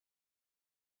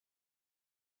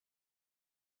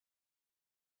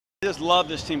I just love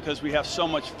this team because we have so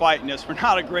much fight in us. We're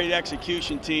not a great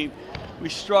execution team. We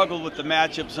struggled with the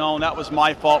matchup zone. That was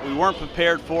my fault. We weren't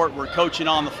prepared for it. We're coaching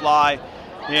on the fly,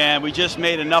 and we just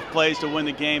made enough plays to win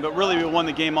the game. But really, we won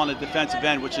the game on the defensive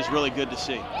end, which is really good to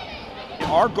see.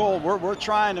 Our goal, we're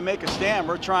trying to make a stand.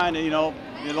 We're trying to,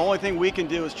 the only thing we can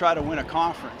do is try to win a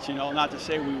conference. Not to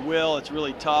say we will. It's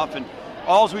really tough, and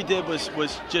all we did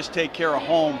was just take care of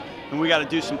home, and we got to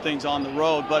do some things on the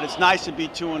road. But it's nice to be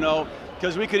 2-0.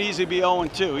 Because we could easily be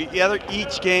 0-2.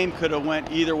 Each game could have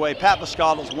went either way. Pat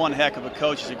Piscotto's one heck of a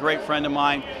coach. He's a great friend of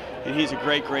mine, and he's a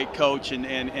great coach and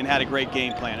had a great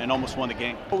game plan and almost won the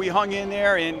game. We hung in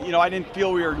there, and I didn't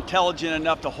feel we were intelligent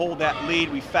enough to hold that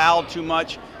lead. We fouled too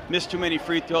much, missed too many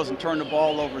free throws, and turned the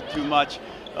ball over too much.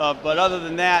 But other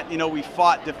than that, we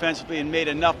fought defensively and made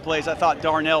enough plays. I thought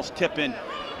Darnell's tip-in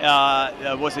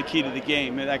was the key to the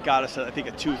game, and that got us, I think,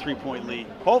 a 2 or 3 point lead.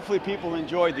 Hopefully people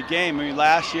enjoyed the game.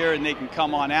 Last year, and they can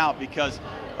come on out because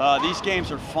these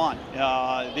games are fun.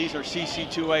 These are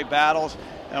CC2A battles.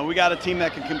 We got a team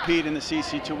that can compete in the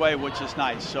CC2A, which is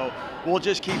nice. So we'll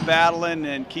just keep battling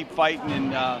and keep fighting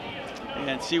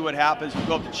and see what happens. We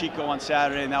go up to Chico on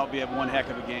Saturday, and that will be one heck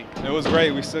of a game. It was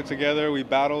great. We stuck together. We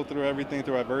battled through everything,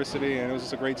 through adversity, and it was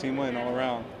just a great team win all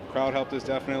around. The crowd helped us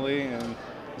definitely, and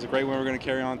it's a great win we're going to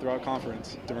carry on throughout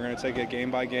conference. Then we're going to take it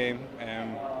game by game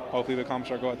and hopefully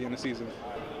accomplish our goal at the end of the season.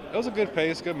 It was a good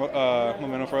pace, good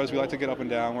momentum for us. We like to get up and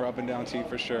down. We're up and down team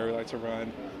for sure. We like to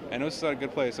run. And it was a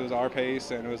good place. It was our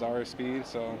pace and it was our speed,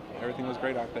 so everything was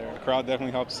great out there. The crowd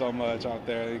definitely helped so much out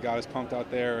there. They got us pumped out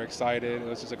there. We're excited. It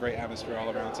was just a great atmosphere all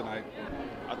around tonight.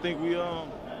 I think we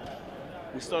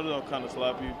started off kind of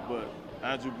sloppy, but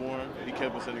Andrew Bournes, he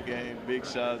kept us in the game. Big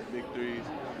shots, big threes.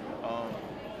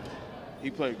 He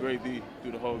played great D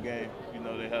through the whole game.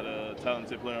 They had a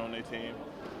talented player on their team.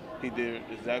 He did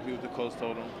exactly what the coach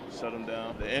told him, shut him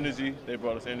down. The energy, they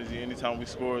brought us energy. Anytime we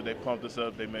scored, they pumped us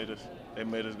up. They made us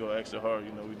go extra hard.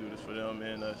 We do this for them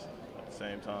and us at the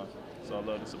same time. So I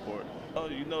love the support.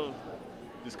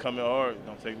 Just come in hard.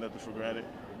 Don't take nothing for granted.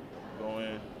 Go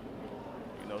in,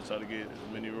 try to get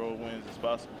as many road wins as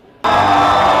possible.